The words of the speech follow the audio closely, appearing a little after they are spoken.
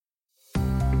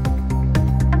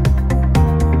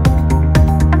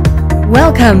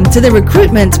Welcome to the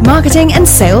Recruitment, Marketing and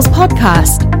Sales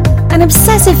Podcast. An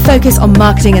obsessive focus on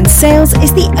marketing and sales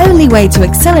is the only way to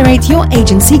accelerate your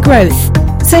agency growth.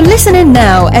 So listen in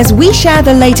now as we share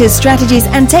the latest strategies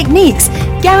and techniques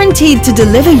guaranteed to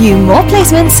deliver you more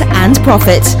placements and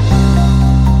profit.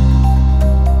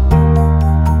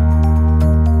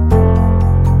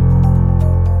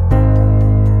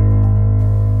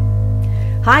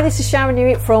 Hi, this is Sharon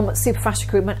Newitt from Superfast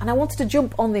Recruitment, and I wanted to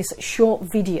jump on this short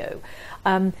video.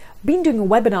 Been doing a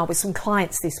webinar with some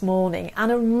clients this morning,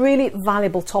 and a really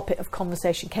valuable topic of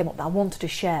conversation came up that I wanted to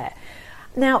share.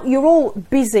 Now, you're all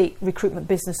busy recruitment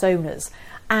business owners,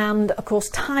 and of course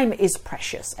time is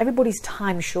precious. Everybody's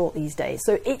time short these days,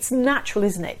 so it's natural,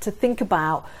 isn't it, to think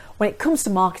about when it comes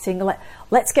to marketing,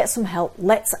 let's get some help,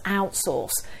 let's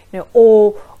outsource,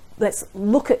 or let's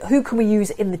look at who can we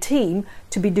use in the team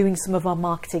to be doing some of our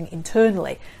marketing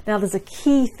internally. Now, there's a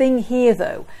key thing here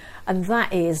though, and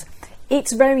that is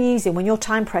it's very easy when you're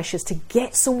time precious to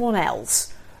get someone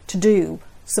else to do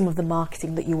some of the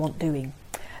marketing that you want doing.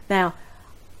 Now,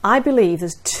 I believe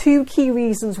there's two key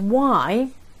reasons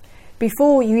why,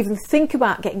 before you even think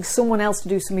about getting someone else to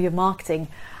do some of your marketing,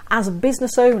 as a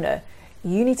business owner,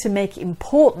 you need to make it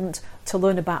important to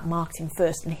learn about marketing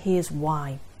first, and here's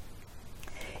why.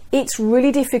 It's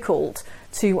really difficult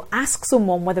to ask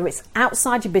someone, whether it's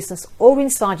outside your business or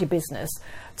inside your business,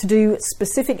 to do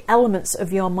specific elements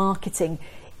of your marketing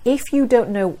if you don't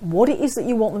know what it is that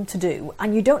you want them to do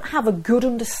and you don't have a good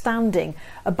understanding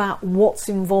about what's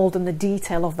involved in the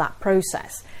detail of that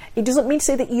process. It doesn't mean to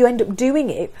say that you end up doing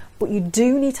it, but you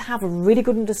do need to have a really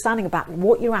good understanding about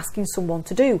what you're asking someone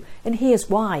to do, and here's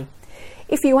why.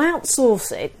 If you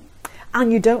outsource it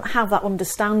and you don't have that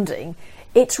understanding,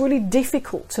 it's really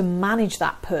difficult to manage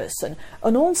that person,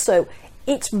 and also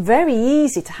it's very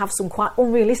easy to have some quite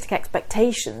unrealistic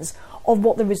expectations of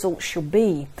what the results should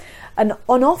be. And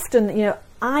often,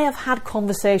 I have had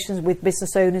conversations with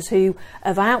business owners who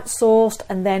have outsourced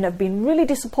and then have been really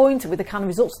disappointed with the kind of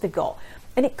results they've got.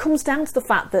 And it comes down to the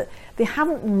fact that they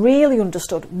haven't really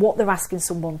understood what they're asking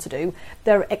someone to do.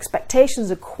 Their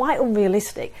expectations are quite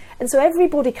unrealistic, and so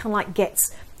everybody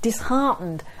gets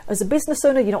disheartened. As a business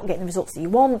owner, you're not getting the results that you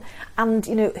want, and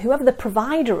whoever the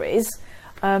provider is,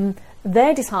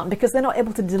 they're disheartened because they're not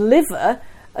able to deliver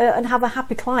and have a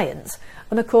happy client.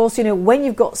 And of course, when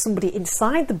you've got somebody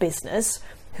inside the business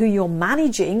who you're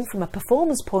managing from a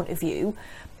performance point of view,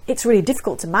 it's really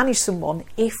difficult to manage someone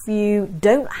if you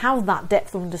don't have that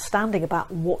depth of understanding about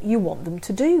what you want them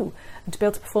to do and to be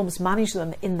able to performance manage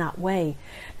them in that way.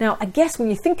 Now, I guess when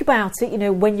you think about it,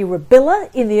 when you were a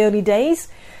biller in the early days,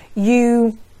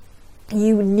 you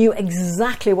knew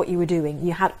exactly what you were doing.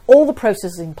 You had all the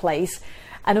processes in place,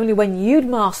 and only when you'd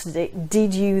mastered it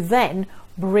did you then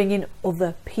bring in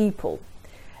other people.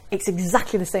 It's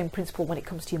exactly the same principle when it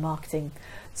comes to your marketing.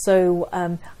 So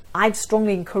I'd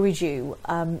strongly encourage you,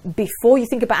 before you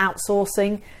think about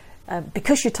outsourcing,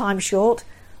 because your time's short,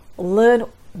 learn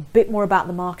a bit more about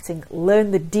the marketing,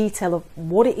 learn the detail of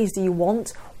what it is that you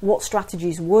want, what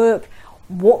strategies work,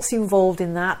 what's involved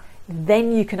in that.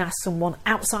 Then you can ask someone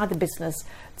outside the business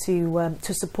to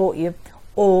support you,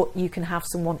 or you can have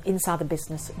someone inside the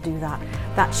business do that.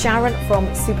 That's Sharon from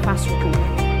Superfast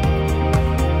Recruitment.